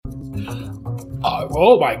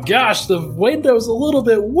Oh my gosh, the window's a little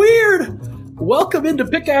bit weird. Welcome into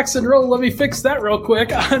Pickaxe and Roll. Let me fix that real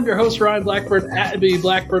quick. I'm your host, Ryan Blackburn, at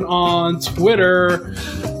 @Blackburn on Twitter.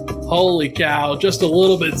 Holy cow, just a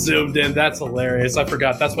little bit zoomed in. That's hilarious. I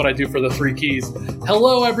forgot. That's what I do for the 3 keys.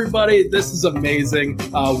 Hello, everybody. This is amazing.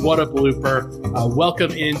 What a blooper.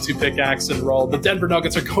 Welcome into Pickaxe and Roll. The Denver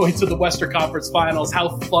Nuggets are going to the Western Conference Finals.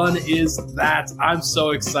 How fun is that? I'm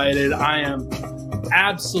so excited. I am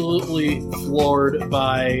absolutely floored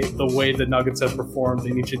by the way the Nuggets have performed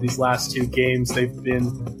in each of these last 2 games. They've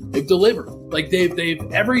delivered. Like they've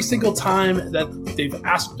every single time that they've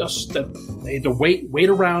asked us that they had to wait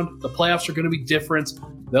around. The playoffs are going to be different.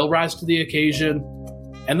 They'll rise to the occasion,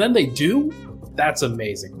 and then they do. That's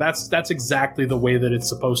amazing. That's exactly the way that it's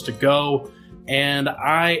supposed to go. And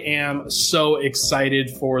I am so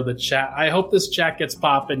excited for the chat. I hope this chat gets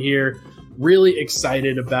popping here. Really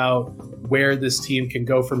excited about where this team can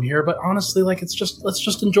go from here. But honestly, like let's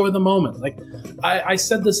just enjoy the moment. Like I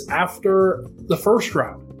said this after the first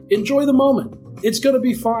round. Enjoy the moment. It's going to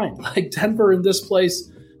be fine. Like Denver in this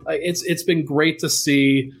place, it's been great to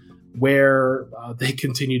see where they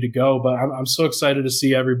continue to go. But I'm so excited to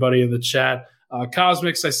see everybody in the chat.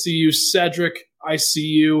 Cosmics, I see you. Cedric, I see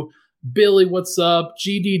you. Billy, what's up?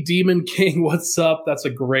 GD Demon King, what's up? That's a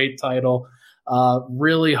great title.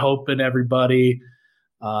 Really hoping everybody.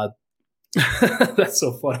 That's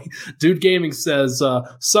so funny. Dude Gaming says,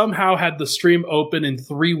 somehow had the stream open in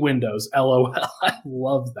 3 windows. LOL. I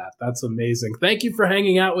love that. That's amazing. Thank you for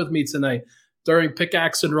hanging out with me tonight during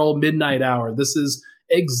Pickaxe and Roll Midnight Hour. This is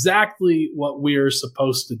exactly what we're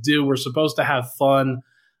supposed to do. We're supposed to have fun.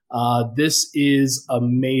 This is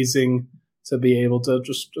amazing to be able to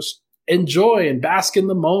just enjoy and bask in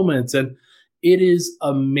the moment. And it is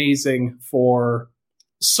amazing for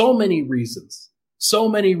so many reasons. So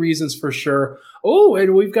many reasons for sure. Oh,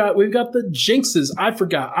 and we've got the jinxes. I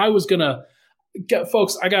forgot. I was gonna get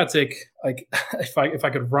folks. I gotta take if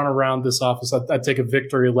I could run around this office, I'd take a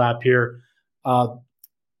victory lap here.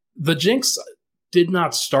 The jinx did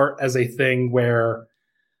not start as a thing where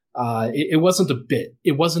it wasn't a bit.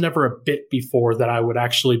 It wasn't ever a bit before that I would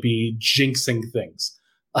actually be jinxing things.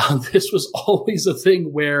 This was always a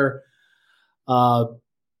thing where.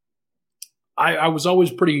 I was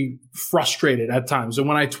always pretty frustrated at times. And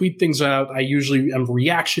when I tweet things out, I usually am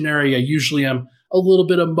reactionary. I usually am a little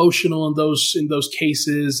bit emotional in those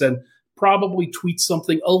cases and probably tweet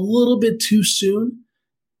something a little bit too soon.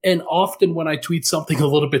 And often when I tweet something a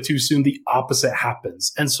little bit too soon, the opposite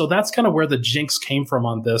happens. And so that's kind of where the jinx came from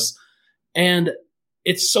on this. And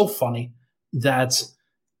it's so funny that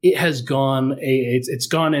it has gone it's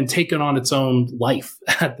gone and taken on its own life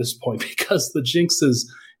at this point, because the jinx is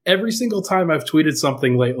every single time I've tweeted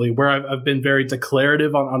something lately where I've been very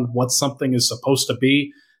declarative on what something is supposed to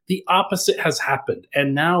be, the opposite has happened.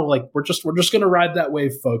 And now, like, we're just going to ride that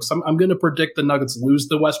wave, folks. I'm going to predict the Nuggets lose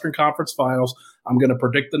the Western Conference Finals. I'm going to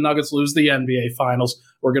predict the Nuggets lose the NBA Finals.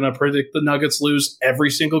 We're going to predict the Nuggets lose every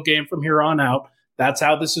single game from here on out. That's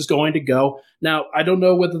how this is going to go. Now, I don't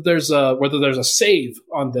know whether there's a save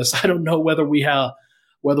on this. I don't know whether we have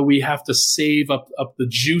to save up the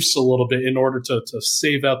juice a little bit in order to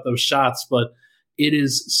save out those shots. But it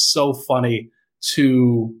is so funny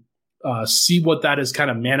to see what that has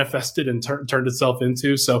kind of manifested and turned itself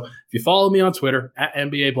into. So if you follow me on Twitter, at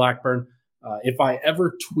NBA Blackburn, if I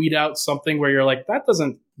ever tweet out something where you're like, that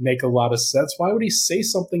doesn't make a lot of sense, why would he say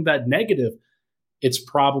something that negative? It's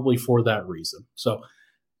probably for that reason. So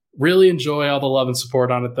really enjoy all the love and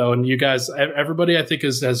support on it, though. And you guys, everybody, I think,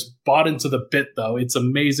 has bought into the bit, though. It's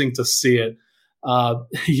amazing to see it.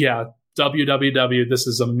 Yeah, WWW, this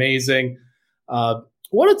is amazing.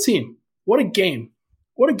 What a team. What a game.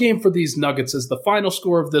 What a game for these Nuggets. Is the final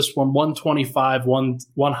score of this one,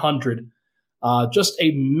 125-100. Just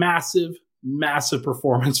a massive, massive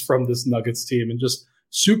performance from this Nuggets team. And just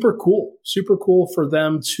super cool. Super cool for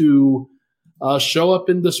them to show up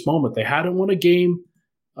in this moment. They hadn't won a game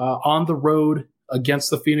on the road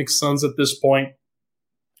against the Phoenix Suns at this point.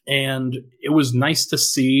 And it was nice to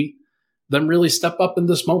see them really step up in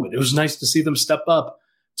this moment. It was nice to see them step up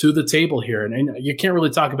to the table here. And you can't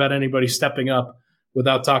really talk about anybody stepping up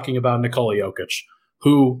without talking about Nikola Jokić,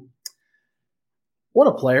 who, what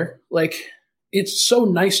a player. Like, it's so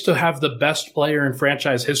nice to have the best player in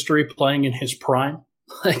franchise history playing in his prime.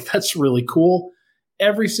 Like, that's really cool.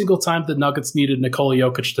 Every single time the Nuggets needed Nikola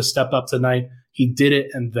Jokić to step up tonight, he did it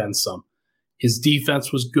and then some. His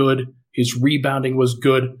defense was good. His rebounding was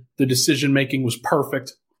good. The decision-making was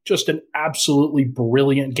perfect. Just an absolutely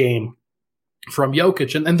brilliant game from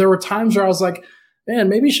Jokić. And there were times where I was like, man,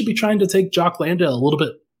 maybe he should be trying to take Jock Landale a little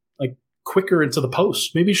bit like quicker into the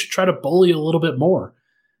post. Maybe you should try to bully a little bit more.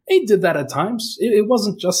 He did that at times. It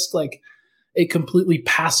wasn't just like a completely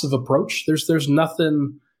passive approach. There's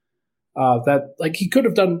nothing that like he could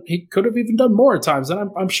have done. He could have even done more at times, and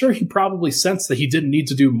I'm sure he probably sensed that he didn't need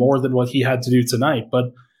to do more than what he had to do tonight.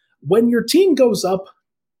 But when your team goes up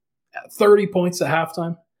 30 points at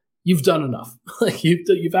halftime, you've done enough. Like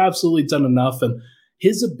you've absolutely done enough. And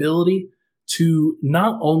his ability to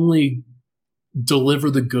not only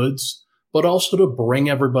deliver the goods, but also to bring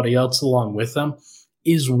everybody else along with them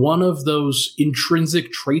is one of those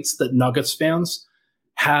intrinsic traits that Nuggets fans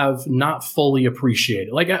have not fully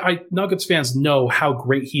appreciated. Like Nuggets fans know how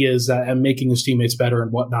great he is at making his teammates better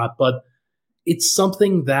and whatnot, but it's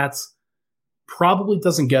something that probably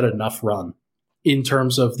doesn't get enough run in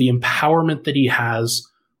terms of the empowerment that he has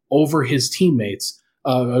over his teammates,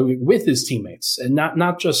 with his teammates, and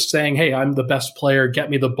not just saying, hey, I'm the best player, get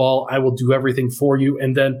me the ball, I will do everything for you,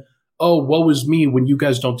 and then, oh, woe is me when you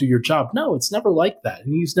guys don't do your job. No, it's never like that,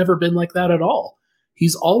 and he's never been like that at all.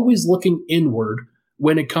 He's always looking inward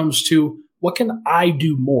when it comes to, what can I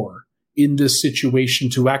do more in this situation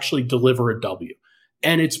to actually deliver a W?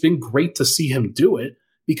 And it's been great to see him do it,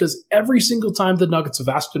 because every single time the Nuggets have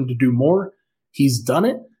asked him to do more, he's done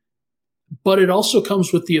it. But it also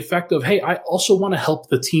comes with the effect of, hey, I also want to help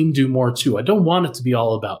the team do more too. I don't want it to be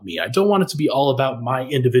all about me. I don't want it to be all about my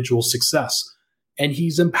individual success. And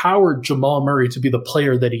he's empowered Jamal Murray to be the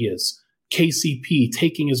player that he is. KCP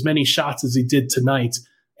taking as many shots as he did tonight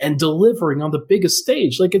and delivering on the biggest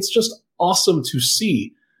stage. Like, it's just awesome to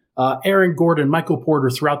see. Aaron Gordon, Michael Porter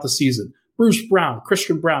throughout the season, Bruce Brown,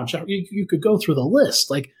 Christian Brown. You could go through the list.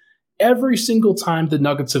 Like, every single time the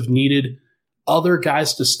Nuggets have needed other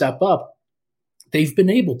guys to step up, they've been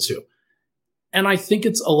able to. And I think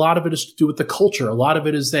a lot of it is to do with the culture. A lot of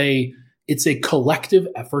it is it's a collective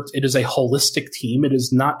effort. It is a holistic team.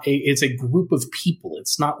 It's a group of people.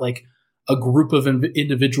 It's not like a group of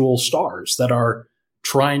individual stars that are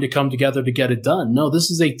trying to come together to get it done. No,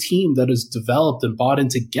 this is a team that is developed and bought in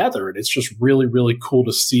together. And it's just really, really cool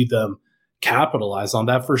to see them capitalize on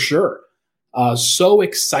that for sure. So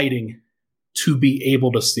exciting to be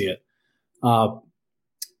able to see it.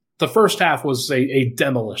 The first half was a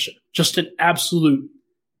demolition, just an absolute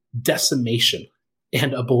decimation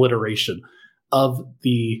and obliteration of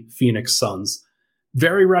the Phoenix Suns.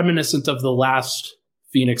 Very reminiscent of the last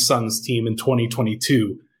Phoenix Suns team in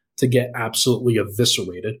 2022 to get absolutely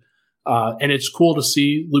eviscerated. And it's cool to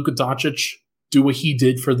see Luka Doncic do what he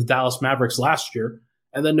did for the Dallas Mavericks last year,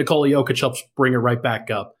 and then Nikola Jokić helps bring it right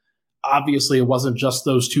back up. Obviously, it wasn't just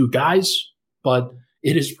those two guys, but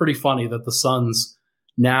it is pretty funny that the Suns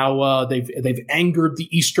now they've angered the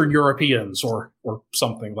Eastern Europeans or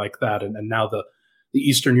something like that, and now the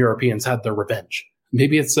Eastern Europeans had their revenge.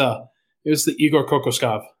 Maybe it was the Igor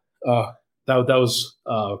Kokoskov. That was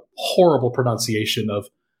a horrible pronunciation of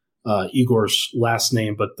Igor's last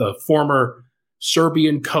name, but the former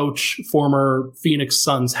Serbian coach, former Phoenix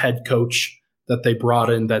Suns head coach that they brought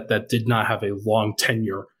in that did not have a long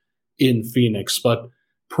tenure in Phoenix, but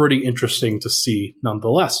pretty interesting to see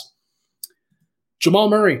nonetheless. Jamal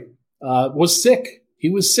Murray was sick. He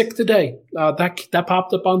was sick today. That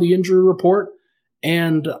popped up on the injury report,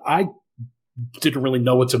 and I didn't really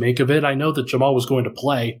know what to make of it. I know that Jamal was going to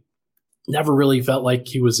play. Never really felt like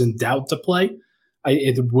he was in doubt to play.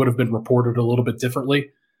 It would have been reported a little bit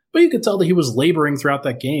differently, but you could tell that he was laboring throughout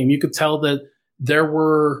that game. You could tell that there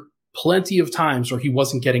were plenty of times where he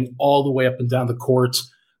wasn't getting all the way up and down the court,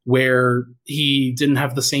 where he didn't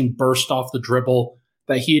have the same burst off the dribble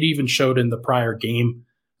that he had even showed in the prior game.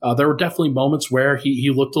 There were definitely moments where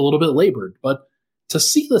he looked a little bit labored, but to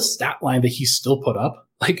see the stat line that he still put up,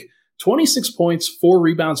 like 26 points, 4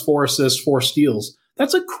 rebounds, 4 assists, 4 steals,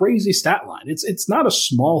 that's a crazy stat line. It's not a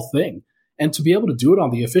small thing. And to be able to do it on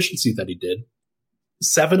the efficiency that he did,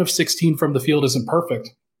 7 of 16 from the field isn't perfect,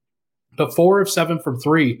 but 4 of 7 from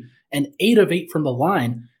 3 and 8 of 8 from the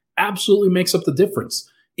line absolutely makes up the difference.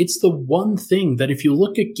 It's the one thing that if you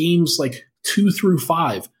look at games like 2 through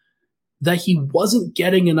 5, that he wasn't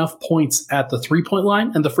getting enough points at the 3-point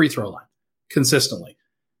line and the free throw line consistently.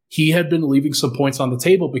 He had been leaving some points on the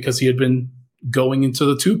table because he had been going into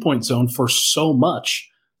the 2-point zone for so much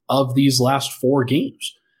of these last 4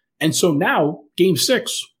 games. And so now, game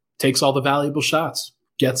 6, takes all the valuable shots,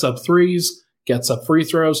 gets up threes, gets up free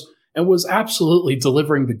throws, and was absolutely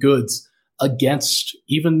delivering the goods against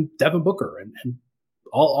even Devin Booker and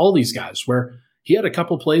all these guys, where he had a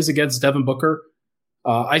couple plays against Devin Booker,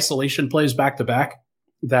 isolation plays back-to-back,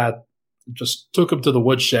 that just took him to the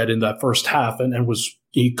woodshed in that first half, and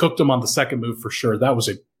he cooked him on the second move for sure. That was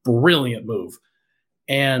a brilliant move.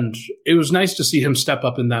 And it was nice to see him step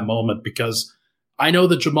up in that moment, because I know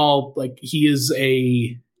that Jamal, like, he's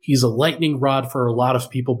a lightning rod for a lot of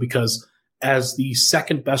people, because as the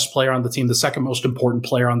second best player on the team, the second most important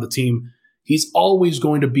player on the team, he's always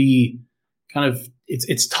going to be kind of,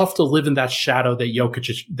 it's tough to live in that shadow that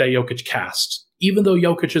Jokić casts, even though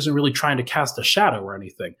Jokić isn't really trying to cast a shadow or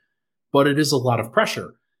anything, but it is a lot of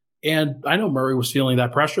pressure. And I know Murray was feeling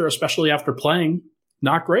that pressure, especially after playing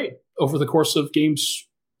not great over the course of games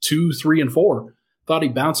 2, 3, and 4. Thought he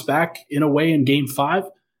bounced back in a way in game 5,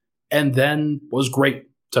 and then was great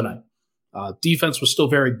tonight. Defense was still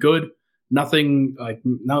very good. Nothing, like,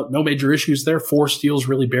 no major issues there. 4 steals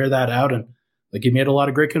really bear that out, and like, he made a lot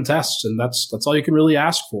of great contests, and that's all you can really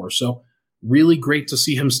ask for. So really great to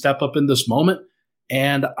see him step up in this moment,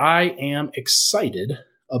 and I am excited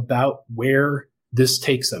about where this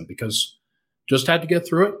takes him, because just had to get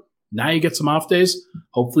through it. Now you get some off days.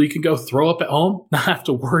 Hopefully you can go throw up at home, not have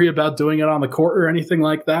to worry about doing it on the court or anything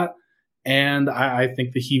like that. And I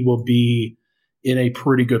think that he will be in a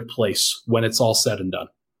pretty good place when it's all said and done.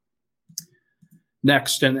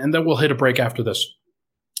 Next, and then we'll hit a break after this.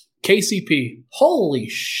 KCP, holy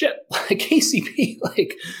shit. Like, KCP,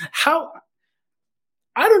 like, how,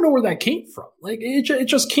 I don't know where that came from. Like, it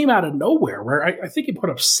just came out of nowhere, where I think he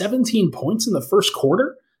put up 17 points in the first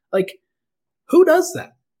quarter. Like, who does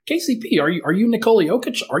that? KCP, are you Nikola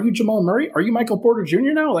Jokić? Are you Jamal Murray? Are you Michael Porter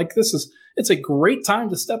Jr. now? Like, it's a great time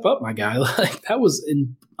to step up, my guy. Like, that was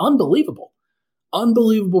unbelievable.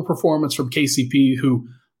 Unbelievable performance from KCP, who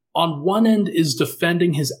on one end is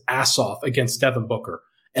defending his ass off against Devin Booker,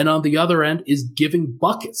 and on the other end is giving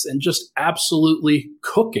buckets and just absolutely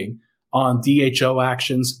cooking on DHO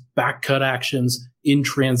actions, back cut actions, in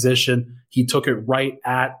transition. He took it right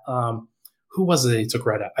at, who was it he took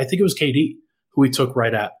right at? I think it was KD who he took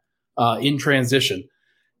right at in transition,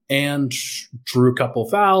 and drew a couple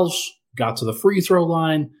fouls, got to the free throw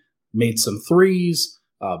line, made some threes,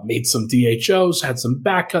 made some DHOs, had some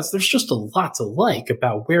back cuts. There's just a lot to like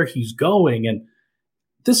about where he's going, and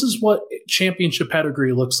this is what championship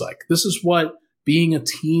pedigree looks like. This is what being a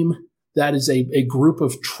team that is a group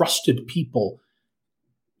of trusted people,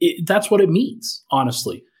 that's what it means,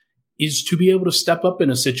 honestly, is to be able to step up in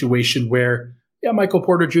a situation where, yeah, Michael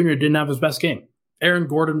Porter Jr. didn't have his best game. Aaron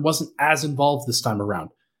Gordon wasn't as involved this time around.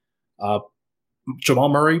 Jamal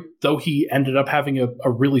Murray, though he ended up having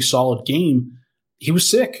a really solid game, he was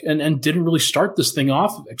sick and didn't really start this thing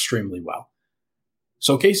off extremely well.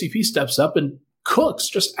 So KCP steps up and cooks,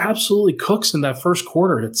 just absolutely cooks in that first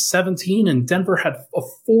quarter. It's 17, and Denver had a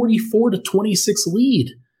 44-26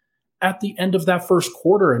 lead at the end of that first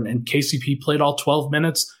quarter, and KCP played all 12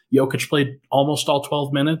 minutes. Jokić played almost all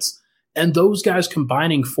 12 minutes. And those guys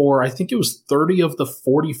combining for, I think it was 30 of the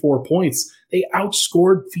 44 points. They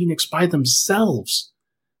outscored Phoenix by themselves.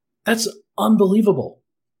 That's unbelievable.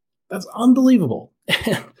 That's unbelievable.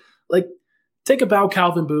 Like, take a bow,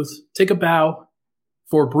 Calvin Booth. Take a bow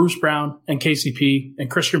for Bruce Brown and KCP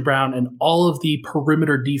and Christian Brown and all of the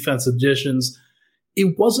perimeter defense additions.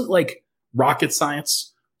 It wasn't like rocket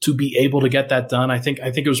science to be able to get that done. I think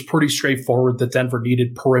it was pretty straightforward that Denver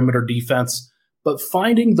needed perimeter defense. But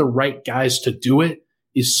finding the right guys to do it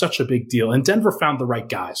is such a big deal. And Denver found the right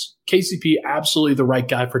guys. KCP, absolutely the right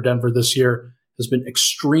guy for Denver this year, has been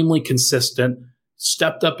extremely consistent,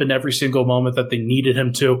 stepped up in every single moment that they needed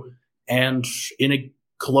him to. And in a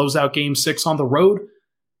closeout game 6 on the road,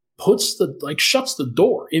 shuts the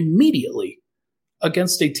door immediately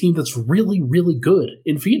against a team that's really, really good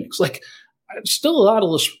in Phoenix. Like, still a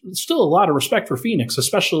lot of respect for Phoenix,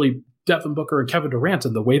 especially Devin Booker and Kevin Durant,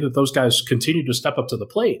 and the way that those guys continue to step up to the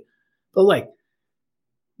plate. But, like,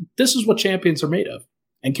 this is what champions are made of.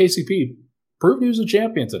 And KCP proved he was a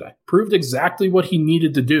champion today. Proved exactly what he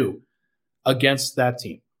needed to do against that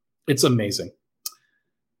team. It's amazing.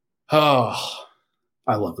 Oh,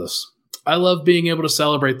 I love this. I love being able to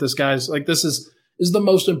celebrate this, guys. Like, this is the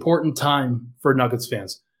most important time for Nuggets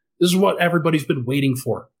fans. This is what everybody's been waiting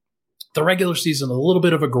for. The regular season, a little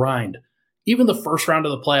bit of a grind. Even the first round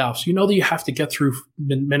of the playoffs, you know that you have to get through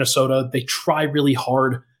Minnesota. They try really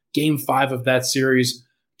hard. Game 5 of that series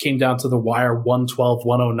came down to the wire,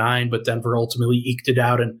 112-109, but Denver ultimately eked it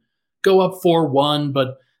out and go up 4-1.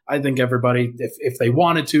 But I think everybody, if they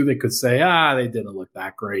wanted to, they could say, they didn't look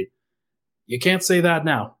that great. You can't say that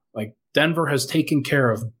now. Like, Denver has taken care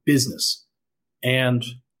of business. And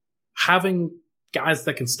having guys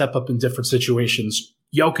that can step up in different situations,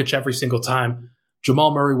 Jokić every single time,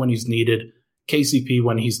 Jamal Murray when he's needed, KCP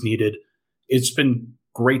when he's needed. It's been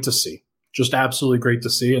great to see. Just absolutely great to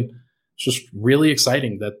see. And it's just really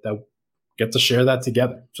exciting that get to share that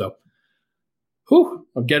together. So,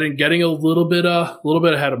 I'm getting a little bit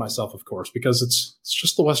ahead of myself, of course, because it's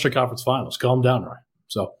just the Western Conference Finals. Calm down, Ryan.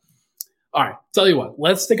 So, all right, tell you what,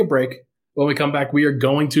 let's take a break. When we come back, we are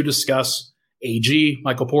going to discuss AG,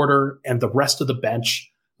 Michael Porter, and the rest of the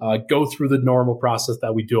bench. Go through the normal process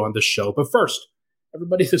that we do on this show. But first,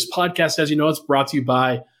 everybody, this podcast, as you know, it's brought to you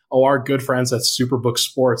by our good friends at Superbook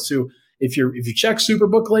Sports, who, if you check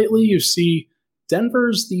Superbook lately, you see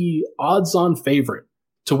Denver's the odds-on favorite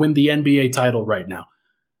to win the NBA title right now.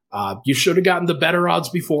 You should have gotten the better odds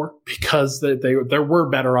before, because there were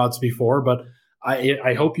better odds before, but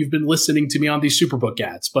I hope you've been listening to me on these Superbook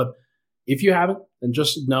ads. But if you haven't, then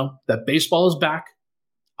just know that baseball is back.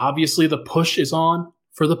 Obviously, the push is on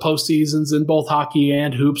for the postseasons in both hockey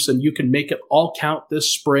and hoops, and you can make it all count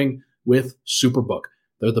this spring with Superbook.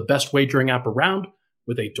 They're the best wagering app around,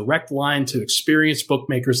 with a direct line to experienced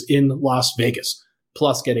bookmakers in Las Vegas.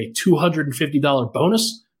 Plus, get a $250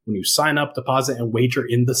 bonus when you sign up, deposit, and wager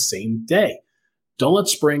in the same day. Don't let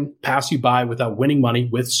spring pass you by without winning money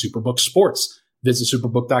with Superbook Sports. Visit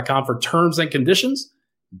superbook.com for terms and conditions.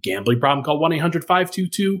 Gambling problem? Call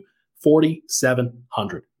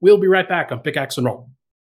 1-800-522-4700. We'll be right back on Pickaxe and Roll.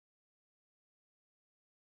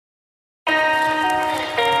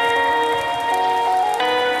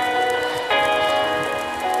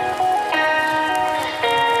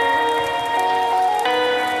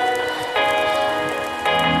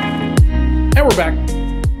 And we're back.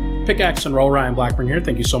 Pickaxe and Roll, Ryan Blackburn here.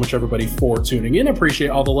 Thank you so much, everybody, for tuning in. Appreciate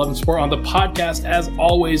all the love and support on the podcast. As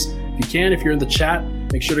always, if you can, if you're in the chat,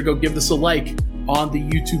 make sure to go give this a like on the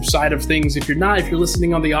YouTube side of things. If you're not, if you're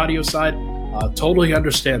listening on the audio side, totally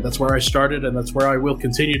understand. That's where I started, and that's where I will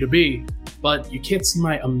continue to be. But you can't see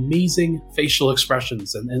my amazing facial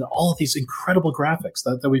expressions and all of these incredible graphics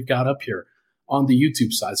that we've got up here on the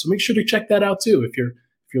YouTube side. So make sure to check that out too if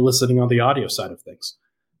you're listening on the audio side of things.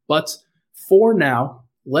 But for now,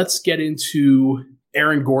 let's get into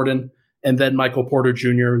Aaron Gordon and then Michael Porter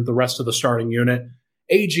Jr., the rest of the starting unit.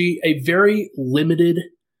 AG, a very limited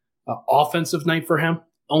offensive night for him.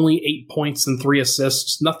 Only 8 points and 3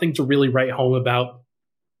 assists. Nothing to really write home about.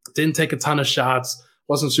 Didn't take a ton of shots.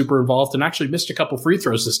 Wasn't super involved, and actually missed a couple free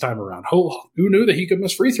throws this time around. Who knew that he could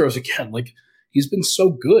miss free throws again? Like, he's been so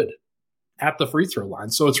good at the free throw line.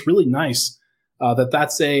 So it's really nice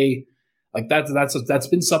that's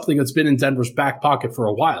been something that's been in Denver's back pocket for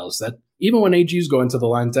a while, is that even when AG's going to the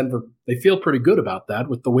line, Denver, they feel pretty good about that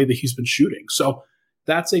with the way that he's been shooting. So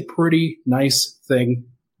that's a pretty nice thing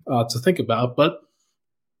to think about. But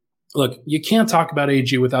look, you can't talk about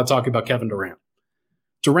AG without talking about Kevin Durant.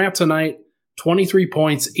 Durant tonight, 23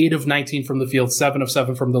 points, 8 of 19 from the field, 7 of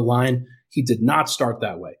 7 from the line. He did not start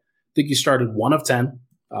that way. I think he started 1 of 10,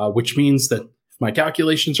 which means that if my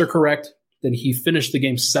calculations are correct, then he finished the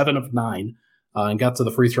game 7 of 9 and got to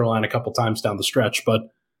the free throw line a couple times down the stretch. But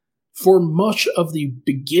for much of the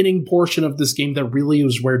beginning portion of this game, that really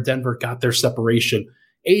was where Denver got their separation.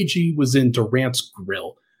 AG was in Durant's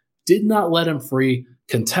grill, did not let him free,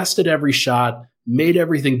 contested every shot, made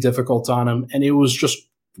everything difficult on him, and it was just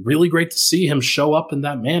really great to see him show up in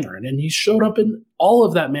that manner. And he showed up in all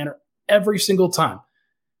of that manner every single time.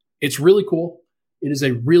 It's really cool. It is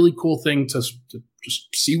a really cool thing to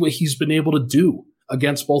just see what he's been able to do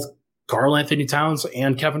against both Karl-Anthony Towns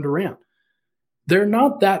and Kevin Durant. They're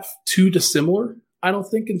not that too dissimilar, I don't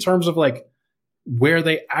think, in terms of like where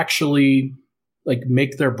they actually like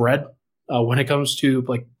make their bread when it comes to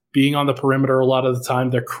like being on the perimeter. A lot of the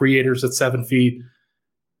time, they're creators at 7 feet.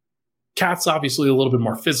 Cat's obviously a little bit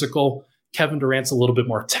more physical. Kevin Durant's a little bit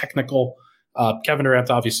more technical. Kevin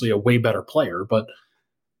Durant's obviously a way better player, but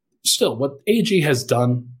still, what AG has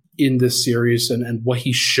done in this series and what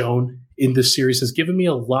he's shown in this series has given me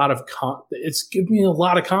a lot of confidence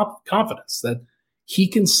that he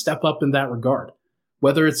can step up in that regard,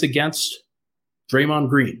 whether it's against Draymond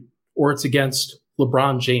Green or it's against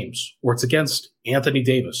LeBron James or it's against Anthony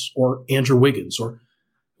Davis or Andrew Wiggins or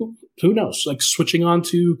who knows, like switching on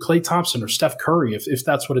to Klay Thompson or Steph Curry if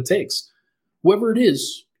that's what it takes. Whoever it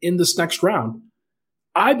is in this next round,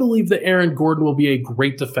 I believe that Aaron Gordon will be a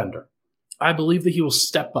great defender. I believe that he will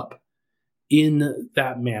step up in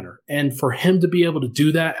that manner. And for him to be able to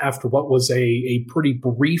do that after what was a pretty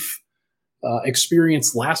brief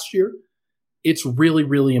experience last year, it's really,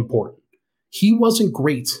 really important. He wasn't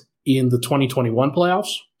great in the 2021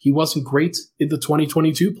 playoffs. He wasn't great in the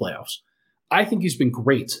 2022 playoffs. I think he's been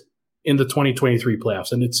great in the 2023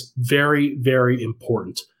 playoffs, and it's very, very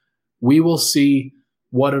important. We will see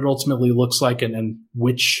what it ultimately looks like and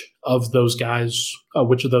which of those guys,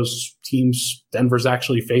 which of those teams Denver's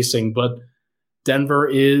actually facing. But Denver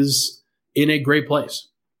is in a great place.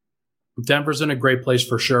 Denver's in a great place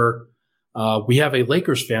for sure. We have a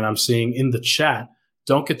Lakers fan I'm seeing in the chat.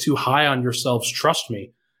 Don't get too high on yourselves. Trust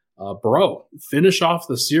me. Bro, finish off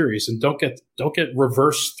the series and don't get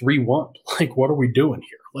reverse 3-1. Like, what are we doing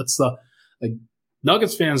here?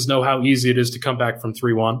 Nuggets fans know how easy it is to come back from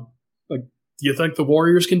 3-1. Like, do you think the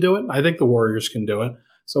Warriors can do it? I think the Warriors can do it.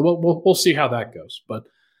 So we'll see how that goes. But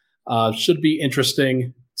should be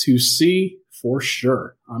interesting to see for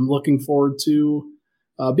sure. I'm looking forward to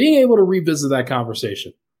being able to revisit that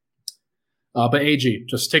conversation. But AG,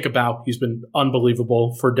 just take a bow. He's been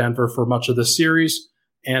unbelievable for Denver for much of this series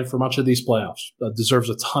and for much of these playoffs.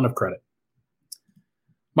 Deserves a ton of credit.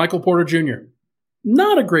 Michael Porter Jr.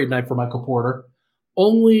 Not a great night for Michael Porter.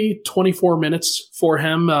 Only 24 minutes for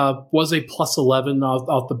him. Was a plus 11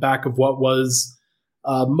 off the back of what was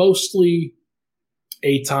mostly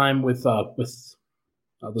a time with the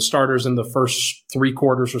starters in the first 3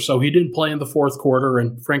 quarters or so. He didn't play in the fourth quarter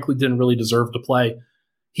and frankly didn't really deserve to play.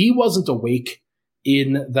 He wasn't awake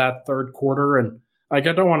in that third quarter, and I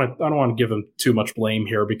don't want to give him too much blame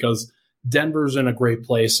here because Denver's in a great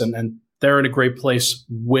place and they're in a great place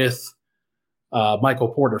with Michael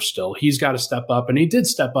Porter still. He's got to step up, and he did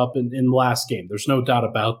step up in the last game. There's no doubt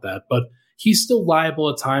about that. But he's still liable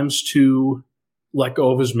at times to let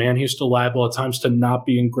go of his man. He's still liable at times to not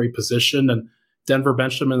be in great position, and Denver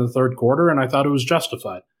benched him in the third quarter, and I thought it was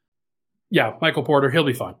justified. Yeah, Michael Porter, he'll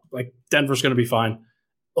be fine. Like, Denver's going to be fine.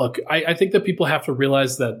 Look, I think that people have to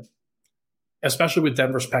realize that, especially with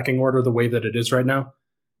Denver's pecking order the way that it is right now,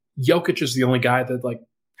 Jokić is the only guy that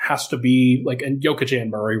has to be and Jokić and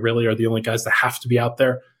Murray really are the only guys that have to be out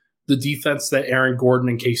there. The defense that Aaron Gordon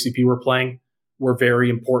and KCP were playing were very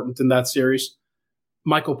important in that series.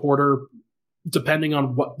 Michael Porter, depending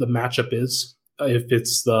on what the matchup is, if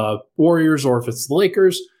it's the Warriors or if it's the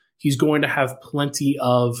Lakers, he's going to have plenty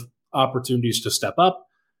of opportunities to step up.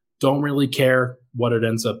 Don't really care what it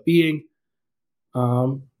ends up being.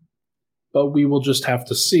 But we will just have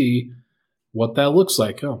to see what that looks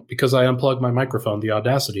like. Oh, because I unplugged my microphone, the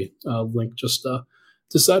Audacity link just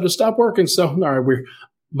decided to stop working. So, all right, we're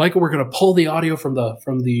going to pull the audio from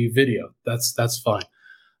the video. That's fine.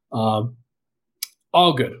 All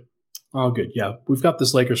good. Yeah, we've got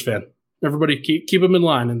this Lakers fan. Everybody keep him in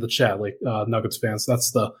line in the chat, Nuggets fans.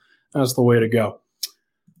 That's the way to go.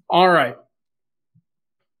 All right.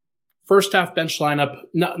 First half bench lineup,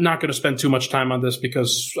 not going to spend too much time on this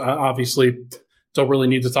because obviously don't really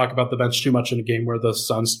need to talk about the bench too much in a game where the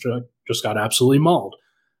Suns just got absolutely mauled.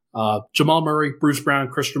 Jamal Murray, Bruce Brown,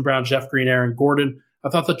 Christian Brown, Jeff Green, Aaron Gordon. I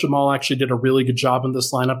thought that Jamal actually did a really good job in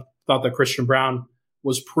this lineup. I thought that Christian Brown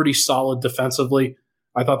was pretty solid defensively.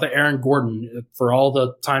 I thought that Aaron Gordon, for all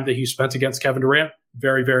the time that he spent against Kevin Durant,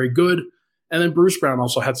 very, very good. And then Bruce Brown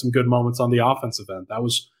also had some good moments on the offensive end. That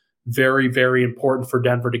was very, very important for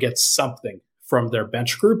Denver to get something from their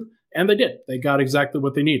bench group, and they did. They got exactly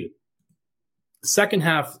what they needed. Second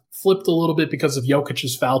half flipped a little bit because of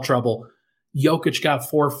Jokic's foul trouble. Jokić got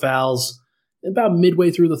 4 fouls about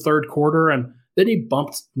midway through the third quarter, and then he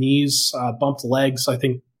bumped knees, bumped legs. I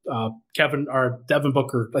think Devin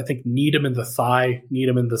Booker, I think, kneed him in the thigh, kneed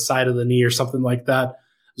him in the side of the knee or something like that.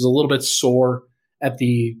 It was a little bit sore at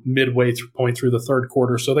the midway point through the third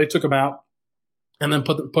quarter, so they took him out and then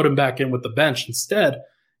put him back in with the bench instead.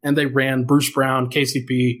 And they ran Bruce Brown,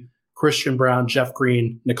 KCP, Christian Brown, Jeff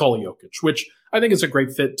Green, Nikola Jokić, which I think is a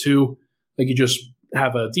great fit too. Like, you just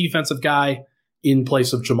have a defensive guy in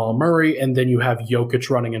place of Jamal Murray, and then you have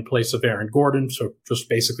Jokić running in place of Aaron Gordon. So just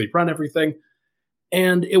basically run everything.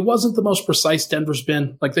 And it wasn't the most precise Denver's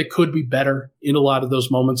been. Like, they could be better in a lot of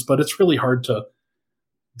those moments, but it's really hard to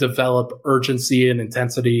develop urgency and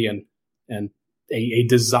intensity and a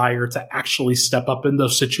desire to actually step up in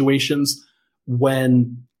those situations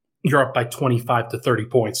when you're up by 25 to 30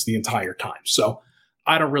 points the entire time. So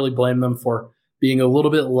I don't really blame them for being a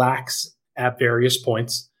little bit lax at various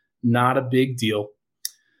points. Not a big deal.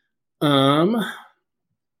 Yeah.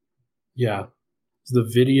 Is the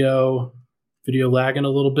video lagging a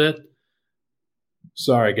little bit?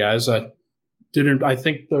 Sorry, guys. I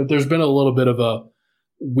think there's been a little bit of a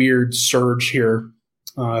weird surge here.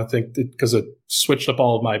 I think because it switched up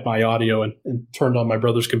all of my audio and turned on my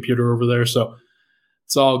brother's computer over there. So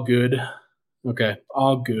it's all good. Okay,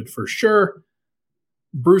 all good for sure.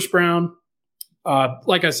 Bruce Brown,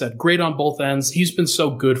 like I said, great on both ends. He's been so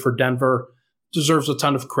good for Denver. Deserves a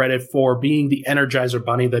ton of credit for being the Energizer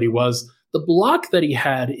Bunny that he was. The block that he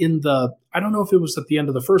had I don't know if it was at the end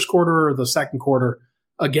of the first quarter or the second quarter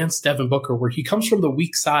against Devin Booker, where he comes from the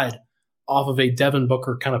weak side off of a Devin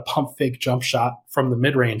Booker kind of pump fake jump shot from the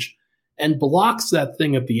mid-range and blocks that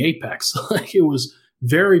thing at the apex. Like, it was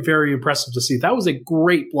very, very impressive to see. That was a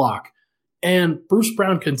great block. And Bruce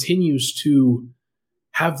Brown continues to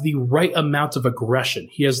have the right amount of aggression.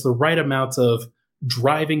 He has the right amount of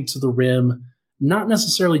driving to the rim, not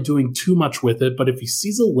necessarily doing too much with it, but if he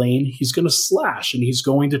sees a lane, he's going to slash and he's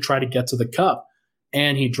going to try to get to the cup.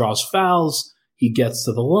 And he draws fouls. He gets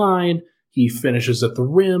to the line. He finishes at the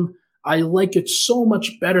rim. I like it so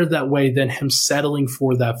much better that way than him settling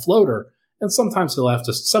for that floater. And sometimes he'll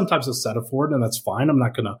settle for it, and that's fine. I'm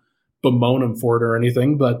not going to bemoan him for it or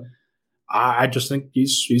anything, but I just think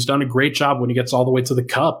he's done a great job when he gets all the way to the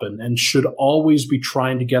cup and should always be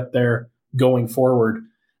trying to get there going forward.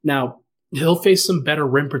 Now, he'll face some better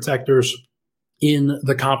rim protectors in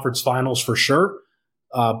the conference finals for sure,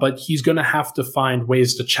 but he's going to have to find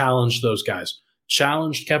ways to challenge those guys.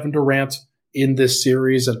 Challenged Kevin Durant in this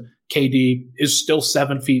series, and KD is still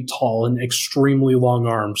 7 feet tall and extremely long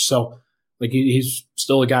arms. So like he's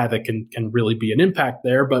still a guy that can really be an impact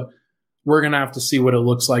there, but we're going to have to see what it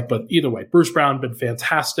looks like. But either way, Bruce Brown been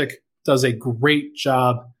fantastic, does a great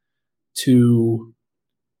job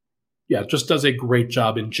does a great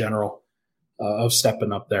job in general of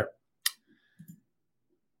stepping up there.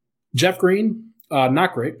 Jeff Green,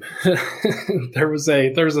 not great. There was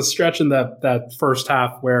a stretch in that first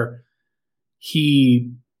half where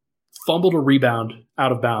he fumbled a rebound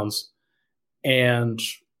out of bounds, and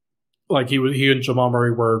like he and Jamal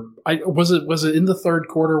Murray were. Was it in the third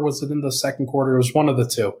quarter? Was it in the second quarter? It was one of the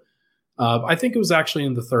two. I think it was actually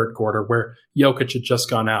in the third quarter where Jokić had just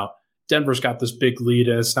gone out. Denver's got this big lead,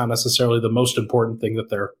 and it's not necessarily the most important thing that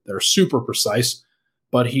they're super precise.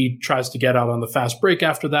 But he tries to get out on the fast break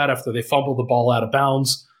after that, after they fumble the ball out of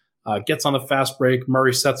bounds, gets on the fast break.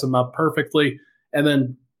 Murray sets him up perfectly, and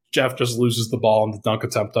then Jeff just loses the ball on the dunk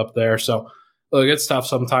attempt up there. So look, it's tough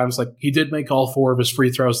sometimes. Like he did make all 4 of his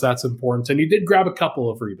free throws. That's important, and he did grab a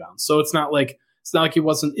couple of rebounds. So it's not like he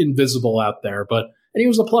wasn't invisible out there. And he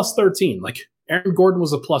was a plus 13. Like Aaron Gordon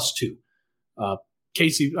was a plus 2.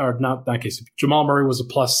 Jamal Murray was a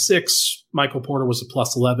plus 6. Michael Porter was a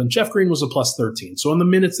plus 11. Jeff Green was a plus 13. So in the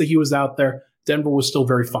minutes that he was out there, Denver was still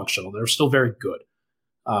very functional. They were still very good.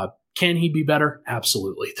 Can he be better?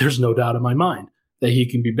 Absolutely. There's no doubt in my mind that he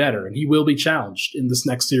can be better, and he will be challenged in this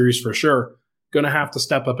next series for sure. Going to have to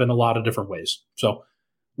step up in a lot of different ways. So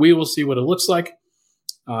we will see what it looks like.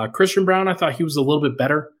 Christian Braun, I thought he was a little bit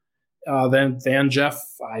better than Jeff.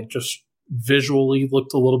 I just visually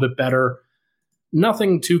looked a little bit better.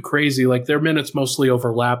 Nothing too crazy. Like their minutes mostly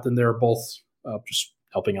overlapped, and they're both just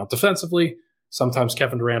helping out defensively. Sometimes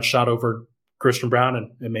Kevin Durant shot over Christian Braun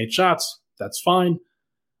and made shots. That's fine.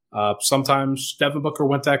 Sometimes Devin Booker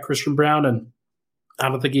went at Christian Braun, and I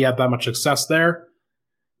don't think he had that much success there.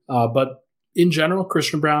 But in general,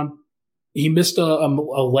 Christian Braun, he missed a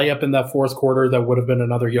layup in that fourth quarter that would have been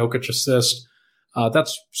another Jokić assist.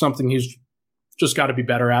 That's something he's just got to be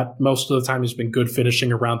better at. Most of the time he's been good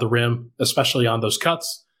finishing around the rim, especially on those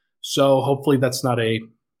cuts. So hopefully that's not a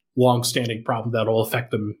long-standing problem that will affect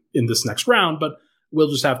them in this next round, but we'll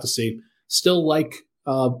just have to see. Still like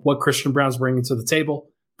what Christian Braun's bringing to the table.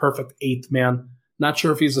 Perfect 8th man. Not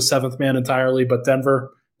sure if he's a 7th man entirely, but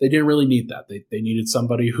Denver, they didn't really need that. They needed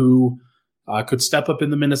somebody who could step up in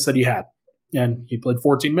the minutes that he had. And he played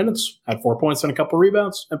 14 minutes, had 4 points and a couple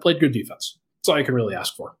rebounds, and played good defense. That's all you can really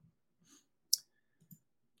ask for.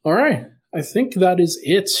 All right. I think that is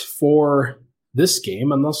it for this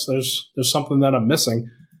game, unless there's something that I'm missing.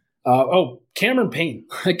 Cameron Payne.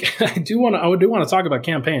 I do want to talk about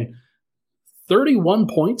Cam Payne. 31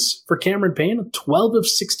 points for Cameron Payne, 12 of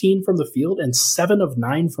 16 from the field, and 7 of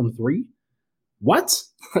 9 from 3. What?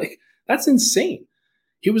 That's insane.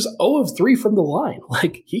 He was 0 of 3 from the line.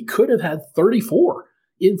 He could have had 34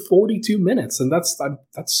 in 42 minutes, and that's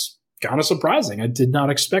kind of surprising. I did not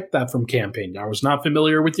expect that from Cam Payne. I was not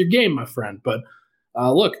familiar with your game, my friend, but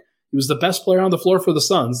look, he was the best player on the floor for the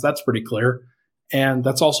Suns. That's pretty clear, and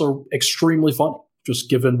that's also extremely funny, just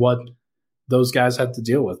given what those guys had to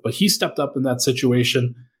deal with. But he stepped up in that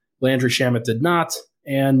situation. Landry Shamet did not,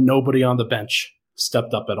 and nobody on the bench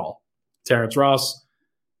stepped up at all. Terrence Ross,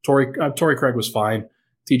 Torrey Craig was fine.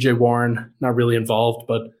 TJ Warren, not really involved,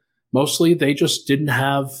 but mostly they just didn't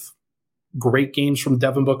have great games from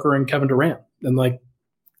Devin Booker and Kevin Durant. And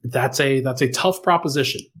that's a tough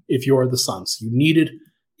proposition if you're the Suns. You needed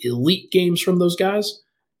elite games from those guys,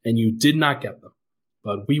 and you did not get them.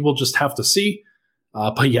 But we will just have to see.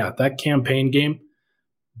 But yeah, that Cam Payne game,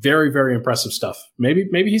 very, very impressive stuff. Maybe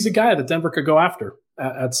he's a guy that Denver could go after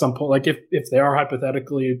at some point. If they are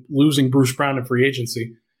hypothetically losing Bruce Brown in free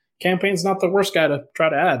agency, Cam Payne's not the worst guy to try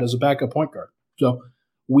to add as a backup point guard. So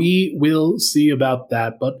we will see about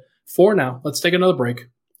that. But for now, let's take another break.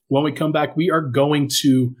 When we come back, we are going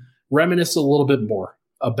to reminisce a little bit more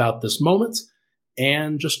about this moment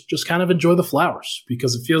and just kind of enjoy the flowers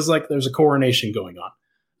because it feels like there's a coronation going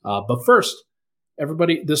on. But first,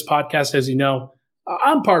 everybody, this podcast, as you know,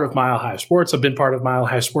 I'm part of Mile High Sports. I've been part of Mile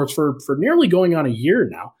High Sports for nearly going on a year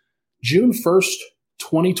now. June 1st,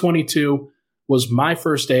 2022 was my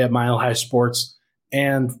first day at Mile High Sports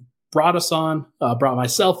and brought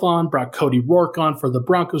myself on, brought Cody Rourke on for the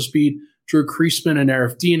Broncos beat. Drew Kreisman and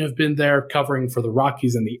Arif Dean have been there covering for the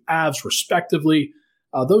Rockies and the Avs, respectively.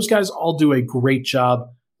 Those guys all do a great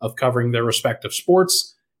job of covering their respective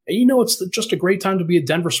sports. And it's just a great time to be a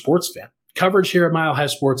Denver sports fan. Coverage here at Mile High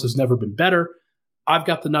Sports has never been better. I've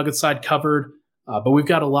got the Nuggets side covered, but we've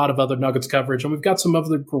got a lot of other Nuggets coverage, and we've got some of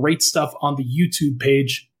the great stuff on the YouTube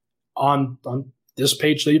page, on this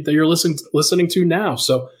page that you're listening to now.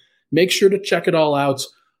 So make sure to check it all out.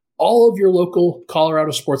 All of your local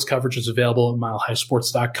Colorado sports coverage is available at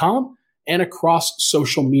milehighsports.com and across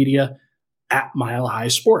social media at Mile High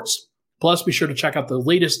Sports. Plus, be sure to check out the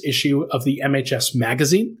latest issue of the MHS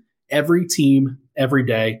magazine, Every Team, Every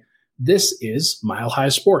Day. This is Mile High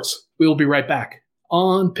Sports. We will be right back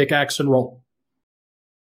on Pickaxe and Roll.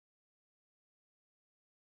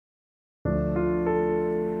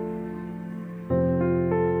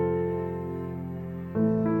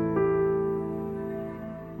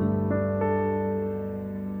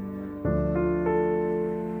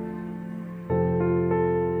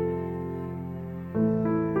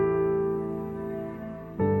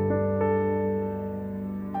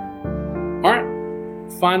 All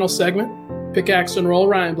right, final segment. Pickaxe and Roll,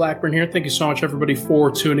 Ryan Blackburn here. Thank you so much, everybody,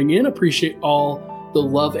 for tuning in. Appreciate all the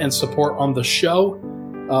love and support on the show.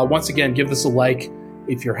 Once again, give this a like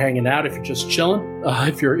if you're hanging out, if you're just chilling.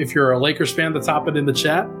 If you're a Lakers fan that's hopping in the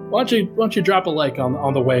chat, why don't you drop a like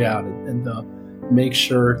on the way out and make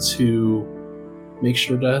sure to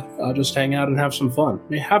just hang out and have some fun.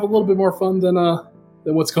 Have a little bit more fun than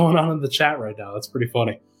what's going on in the chat right now. That's pretty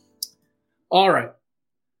funny. All right,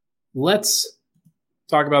 let's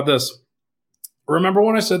talk about this. Remember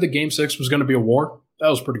when I said that Game 6 was going to be a war? That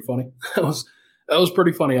was pretty funny. That was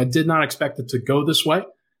pretty funny. I did not expect it to go this way.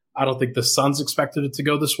 I don't think the Suns expected it to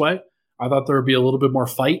go this way. I thought there would be a little bit more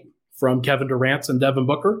fight from Kevin Durant and Devin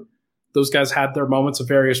Booker. Those guys had their moments at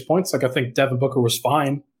various points. Like, I think Devin Booker was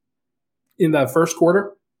fine in that first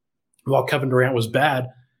quarter while Kevin Durant was bad.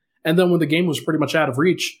 And then when the game was pretty much out of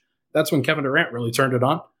reach, that's when Kevin Durant really turned it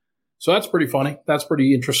on. So that's pretty funny. That's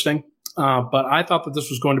pretty interesting. But I thought that this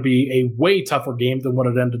was going to be a way tougher game than what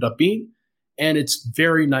it ended up being. And it's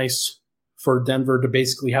very nice for Denver to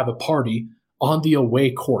basically have a party on the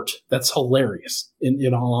away court. That's hilarious,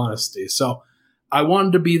 in all honesty. So I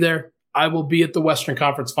wanted to be there. I will be at the Western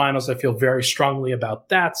Conference Finals. I feel very strongly about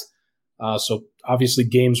that. So obviously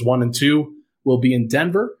games 1 and 2 will be in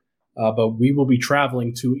Denver, but we will be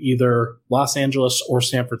traveling to either Los Angeles or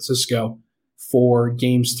San Francisco for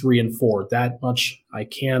games 3 and 4. That much I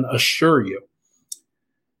can assure you.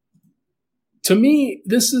 To me,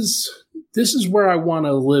 this is where I want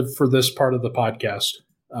to live for this part of the podcast.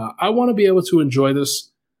 I want to be able to enjoy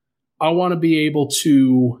this. I want to be able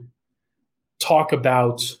to talk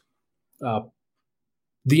about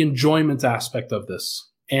the enjoyment aspect of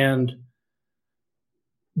this. And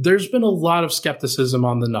there's been a lot of skepticism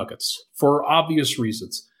on the Nuggets for obvious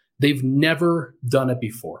reasons. They've never done it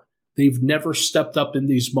before. They've never stepped up in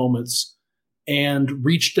these moments and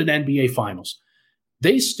reached an NBA Finals.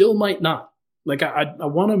 They still might not. Like, I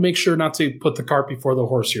want to make sure not to put the cart before the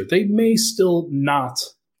horse here. They may still not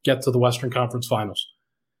get to the Western Conference Finals.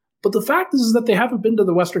 But the fact is that they haven't been to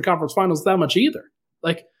the Western Conference Finals that much either.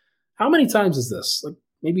 Like, how many times is this? Like,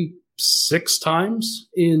 maybe 6 times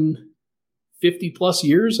in 50-plus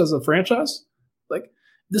years as a franchise? Like,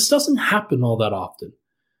 this doesn't happen all that often.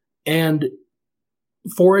 And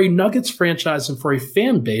for a Nuggets franchise and for a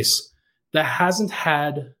fan base that hasn't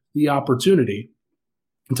had the opportunity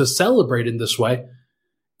to celebrate in this way,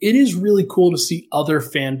 it is really cool to see other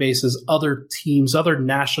fan bases, other teams, other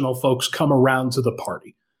national folks come around to the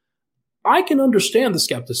party. I can understand the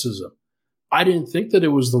skepticism. I didn't think that it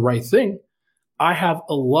was the right thing. I have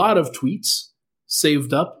a lot of tweets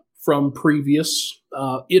saved up from previous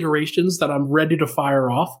iterations that I'm ready to fire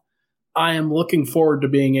off. I am looking forward to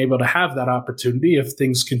being able to have that opportunity if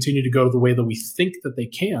things continue to go the way that we think that they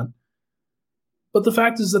can. But the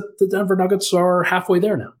fact is that the Denver Nuggets are halfway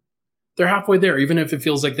there now. They're halfway there, even if it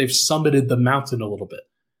feels like they've summited the mountain a little bit.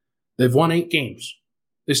 They've won 8 games.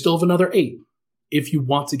 They still have another 8 if you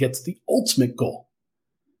want to get to the ultimate goal.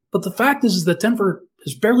 But the fact is that Denver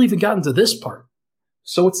has barely even gotten to this part.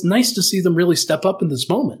 So it's nice to see them really step up in this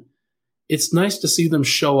moment. It's nice to see them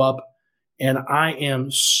show up, and I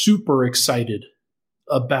am super excited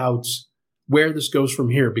about where this goes from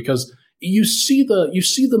here, because you see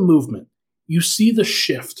the movement, you see the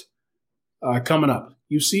shift coming up.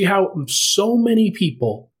 You see how so many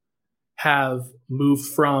people have moved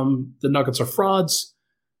from the Nuggets are frauds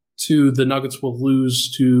to the Nuggets will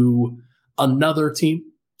lose to another team,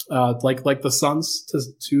 like the Suns,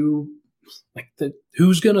 to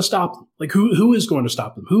who's going to stop them? Like who is going to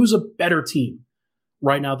stop them? Who's a better team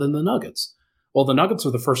right now than the Nuggets? Well, the Nuggets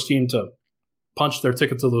are the first team to punch their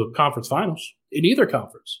ticket to the conference finals in either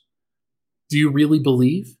conference. Do you really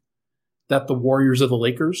believe that the Warriors or the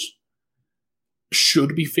Lakers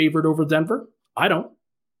should be favored over Denver? I don't.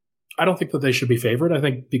 I don't think that they should be favored. I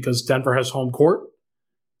think because Denver has home court,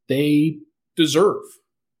 they deserve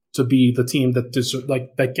to be the team that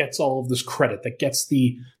that gets all of this credit, that gets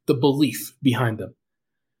the belief behind them.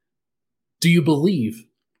 Do you believe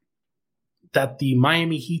that the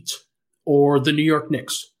Miami Heat or the New York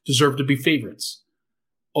Knicks deserve to be favorites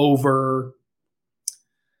over?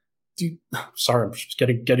 Sorry, I'm just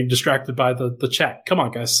getting distracted by the chat. Come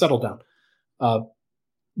on, guys, settle down.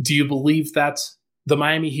 Do you believe that the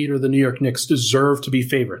Miami Heat or the New York Knicks deserve to be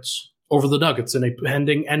favorites over the Nuggets in a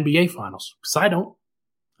pending NBA Finals? Because I don't.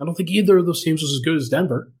 I don't think either of those teams is as good as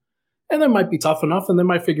Denver. And they might be tough enough and they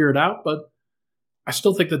might figure it out, but I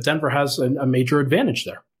still think that Denver has a major advantage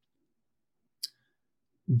there.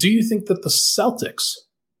 Do you think that the Celtics,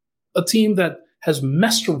 a team that has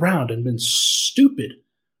messed around and been stupid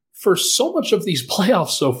for so much of these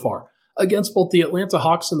playoffs so far against both the Atlanta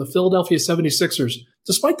Hawks and the Philadelphia 76ers,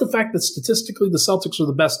 despite the fact that statistically the Celtics are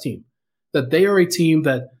the best team, that they are a team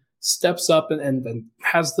that steps up and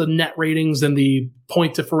has the net ratings and the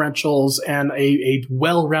point differentials and a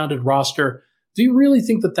well-rounded roster, do you really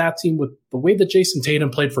think that that team, with the way that Jason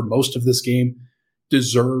Tatum played for most of this game,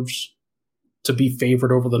 deserves to be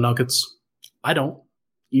favored over the Nuggets? I don't.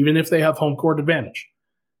 Even if they have home court advantage,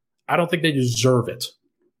 I don't think they deserve it.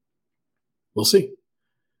 We'll see.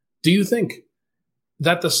 Do you think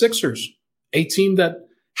that the Sixers, a team that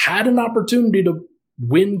had an opportunity to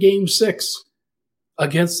win Game 6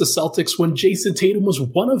 against the Celtics when Jason Tatum was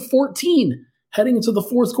 1 of 14 heading into the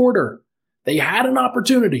fourth quarter, they had an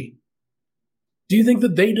opportunity. Do you think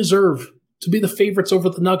that they deserve to be the favorites over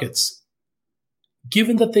the Nuggets,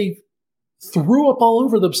 given that they threw up all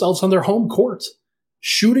over themselves on their home court,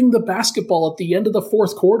 shooting the basketball at the end of the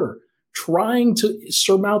fourth quarter, trying to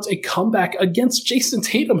surmount a comeback against Jason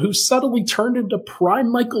Tatum, who suddenly turned into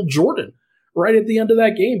prime Michael Jordan right at the end of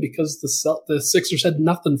that game because the Sixers had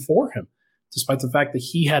nothing for him, despite the fact that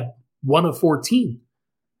he had 1 of 14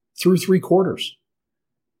 through 3 quarters.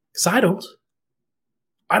 Because I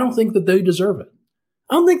don't think that they deserve it.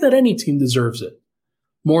 I don't think that any team deserves it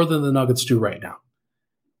more than the Nuggets do right now.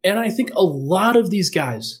 And I think a lot of these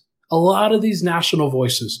guys, a lot of these national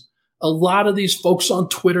voices, a lot of these folks on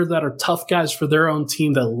Twitter that are tough guys for their own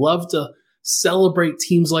team that love to celebrate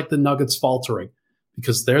teams like the Nuggets faltering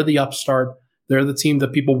because they're the upstart, they're the team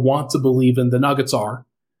that people want to believe in, the Nuggets are.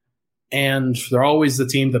 And they're always the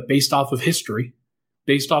team that, based off of history,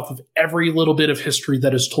 based off of every little bit of history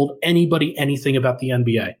that has told anybody anything about the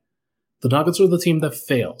NBA, the Nuggets are the team that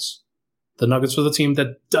fails. The Nuggets are the team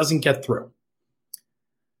that doesn't get through.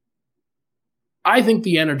 I think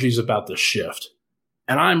the energy is about to shift,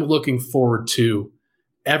 and I'm looking forward to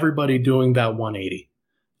everybody doing that 180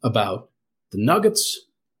 about the Nuggets,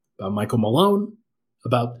 about Michael Malone,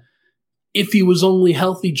 about if he was only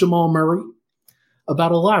healthy Jamal Murray,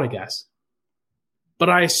 about a lot of guys. But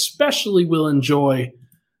I especially will enjoy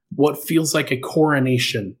what feels like a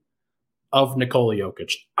coronation of Nikola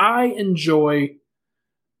Jokić. I enjoy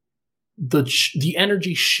the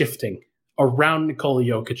energy shifting around Nikola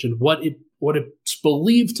Jokić and what it's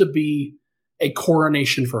believed to be a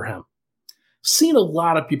coronation for him. Seen a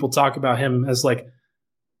lot of people talk about him as like,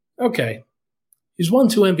 okay, he's won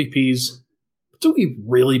 2 MVPs. But do we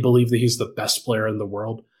really believe that he's the best player in the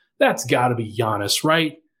world? That's got to be Giannis,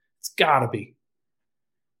 right? It's got to be.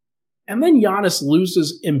 And then Giannis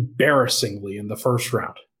loses embarrassingly in the first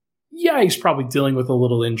round. Yeah, he's probably dealing with a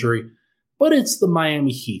little injury, but it's the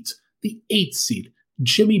Miami Heat, the 8th seed,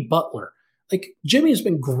 Jimmy Butler. Like, Jimmy has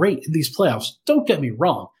been great in these playoffs, don't get me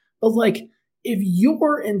wrong, but like, if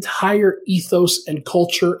your entire ethos and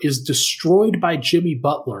culture is destroyed by Jimmy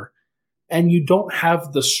Butler and you don't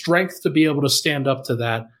have the strength to be able to stand up to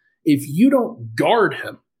that, if you don't guard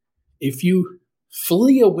him, if you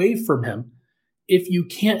flee away from him, if you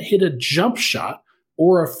can't hit a jump shot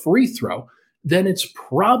or a free throw, then it's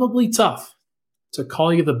probably tough to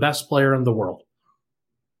call you the best player in the world.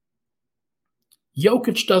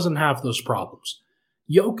 Jokić doesn't have those problems.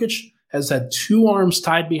 Jokić has had 2 arms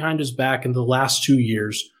tied behind his back in the last 2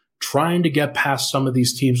 years trying to get past some of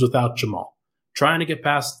these teams without Jamal. trying to get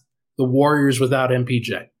past the Warriors without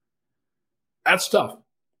MPJ. That's tough.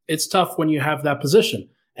 It's tough when you have that position.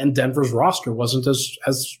 And Denver's roster wasn't as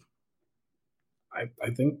I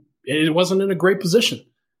think it wasn't in a great position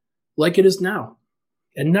like it is now.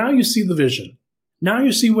 And now you see the vision. Now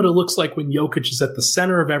you see what it looks like when Jokić is at the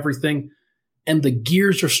center of everything and the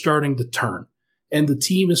gears are starting to turn and the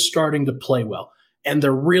team is starting to play well. And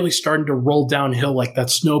they're really starting to roll downhill like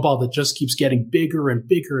that snowball that just keeps getting bigger and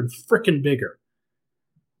bigger and frickin' bigger.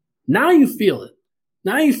 Now you feel it.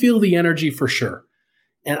 Now you feel the energy for sure.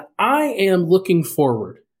 And I am looking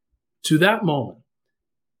forward to that moment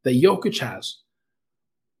that Jokić has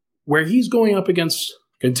where he's going up against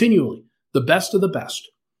continually the best of the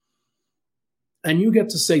best. And you get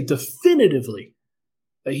to say definitively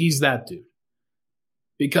that he's that dude.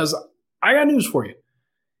 Because I got news for you.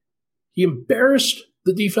 He embarrassed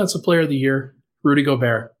the Defensive Player of the Year, Rudy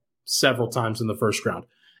Gobert, several times in the first round.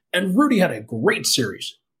 And Rudy had a great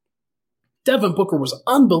series. Devin Booker was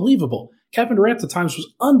unbelievable. Kevin Durant at times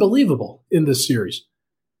was unbelievable in this series.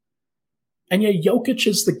 And yet Jokić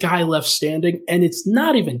is the guy left standing, and it's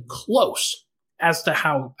not even close as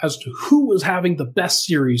to who was having the best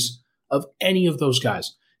series of any of those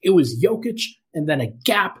guys. It was Jokić, and then a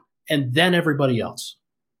gap, and then everybody else.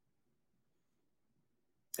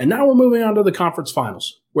 And now we're moving on to the conference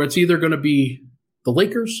finals, where it's either going to be the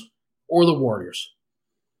Lakers or the Warriors.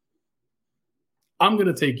 I'm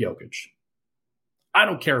going to take Jokić. I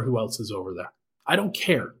don't care who else is over there. I don't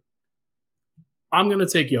care. I'm going to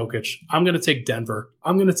take Jokić. I'm going to take Denver.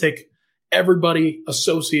 I'm going to take everybody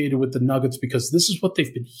associated with the Nuggets because this is what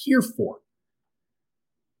they've been here for.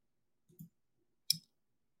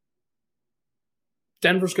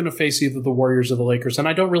 Denver's going to face either the Warriors or the Lakers, and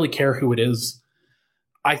I don't really care who it is.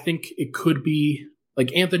 I think it could be,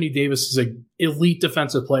 like, Anthony Davis is an elite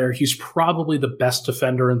defensive player. He's probably the best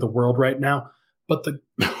defender in the world right now. But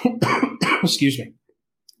excuse me.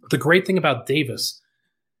 The great thing about Davis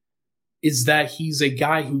is that he's a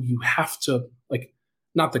guy who you have to, like,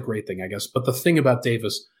 not the great thing, I guess, but the thing about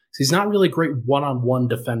Davis is he's not really a great one-on-one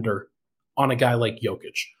defender on a guy like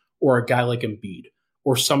Jokić or a guy like Embiid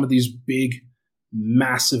or some of these big,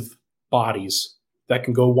 massive bodies that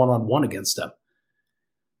can go one-on-one against them.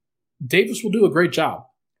 Davis will do a great job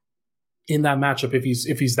in that matchup if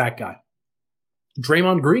he's that guy.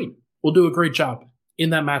 Draymond Green will do a great job in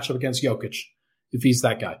that matchup against Jokić if he's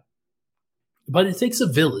that guy. But it takes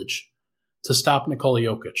a village to stop Nikola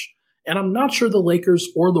Jokić. And I'm not sure the Lakers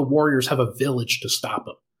or the Warriors have a village to stop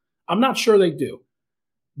him. I'm not sure they do.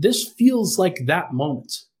 This feels like that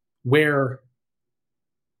moment where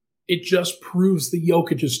it just proves that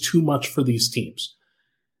Jokić is too much for these teams.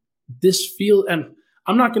 And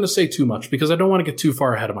I'm not going to say too much because I don't want to get too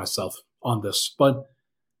far ahead of myself on this, but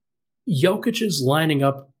Jokić is lining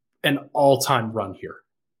up an all-time run here.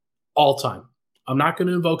 All-time. I'm not going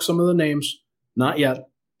to invoke some of the names. Not yet.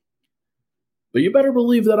 But you better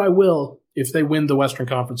believe that I will if they win the Western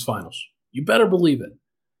Conference Finals. You better believe it.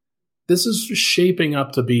 This is shaping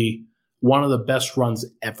up to be one of the best runs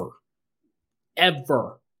ever.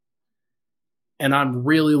 Ever. And I'm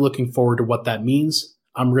really looking forward to what that means.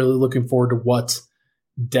 I'm really looking forward to what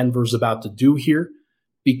Denver's about to do here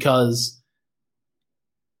because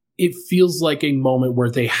it feels like a moment where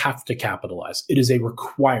they have to capitalize. It is a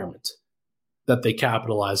requirement that they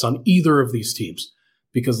capitalize on either of these teams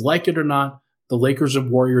because, like it or not, the Lakers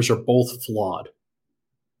and Warriors are both flawed.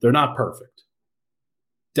 They're not perfect.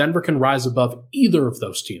 Denver can rise above either of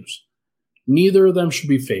those teams. Neither of them should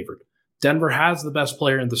be favored. Denver has the best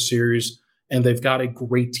player in the series, and they've got a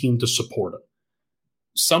great team to support them.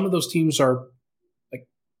 Some of those teams are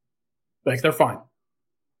like they're fine.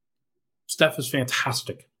 Steph is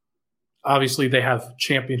fantastic. Obviously, they have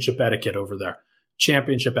championship etiquette over there,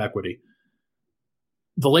 championship equity.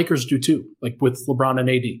 The Lakers do too, like with LeBron and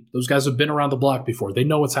AD. Those guys have been around the block before. They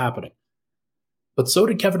know what's happening. But so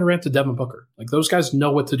did Kevin Durant and Devin Booker. Like, those guys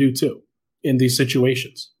know what to do too in these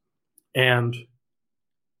situations. And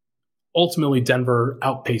ultimately, Denver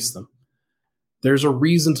outpaced them. There's a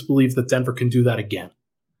reason to believe that Denver can do that again.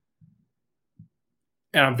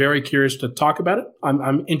 And I'm very curious to talk about it.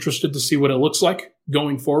 I'm interested to see what it looks like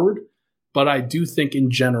going forward. But I do think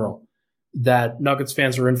in general that Nuggets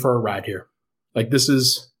fans are in for a ride here. Like, this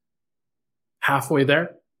is halfway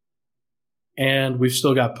there. And we've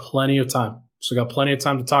still got plenty of time. Still got plenty of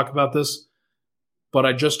time to talk about this. But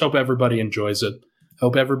I just hope everybody enjoys it. I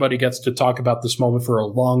hope everybody gets to talk about this moment for a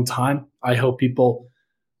long time. I hope people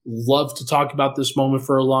love to talk about this moment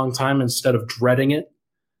for a long time instead of dreading it.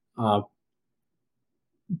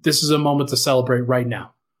 This is a moment to celebrate right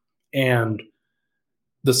now. And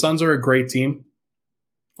the Suns are a great team.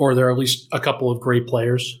 or there are at least a couple of great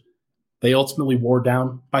players. They ultimately wore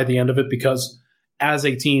down by the end of it because as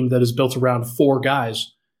a team that is built around 4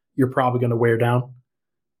 guys, you're probably going to wear down.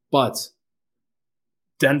 But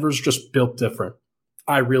Denver's just built different.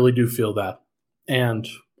 I really do feel that. And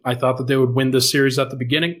I thought that they would win this series at the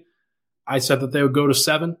beginning. I said that they would go to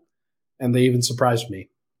 7, and they even surprised me.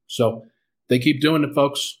 So they keep doing it,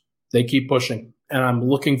 folks. They keep pushing. And I'm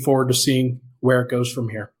looking forward to seeing where it goes from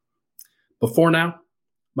here. But for now,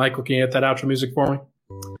 Michael, can you get that outro music for me?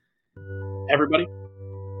 Everybody,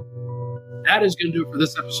 that is going to do it for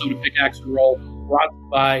this episode of Pickaxe and Roll, brought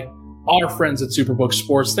by our friends at Superbook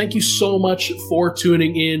Sports. Thank you so much for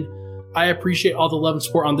tuning in. I appreciate all the love and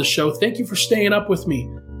support on the show. Thank you for staying up with me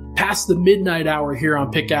past the midnight hour here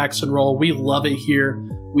on Pickaxe and Roll. We love it here.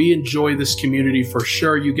 We enjoy this community for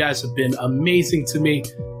sure. You guys have been amazing to me.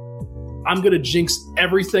 I'm going to jinx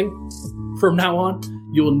everything from now on.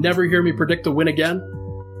 You will never hear me predict a win again,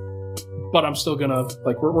 but I'm still going to,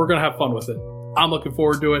 we're going to have fun with it. I'm looking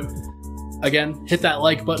forward to it. Again, hit that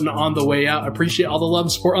like button on the way out. I appreciate all the love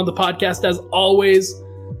and support on the podcast as always.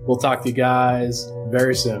 We'll talk to you guys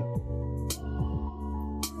very soon.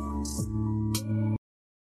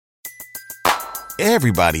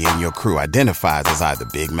 Everybody in your crew identifies as either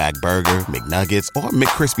Big Mac Burger, McNuggets, or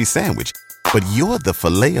McCrispy Sandwich. But you're the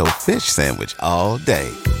Filet-O-Fish Sandwich all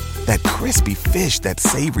day. That crispy fish, that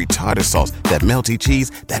savory tartar sauce, that melty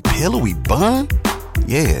cheese, that pillowy bun.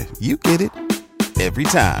 Yeah, you get it. Every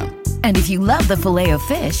time. And if you love the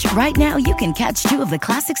Filet-O-Fish, right now you can catch 2 of the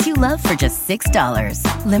classics you love for just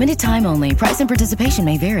 $6. Limited time only. Price and participation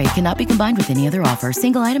may vary. Cannot be combined with any other offer.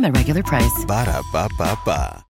 Single item at regular price. Ba-da-ba-ba-ba.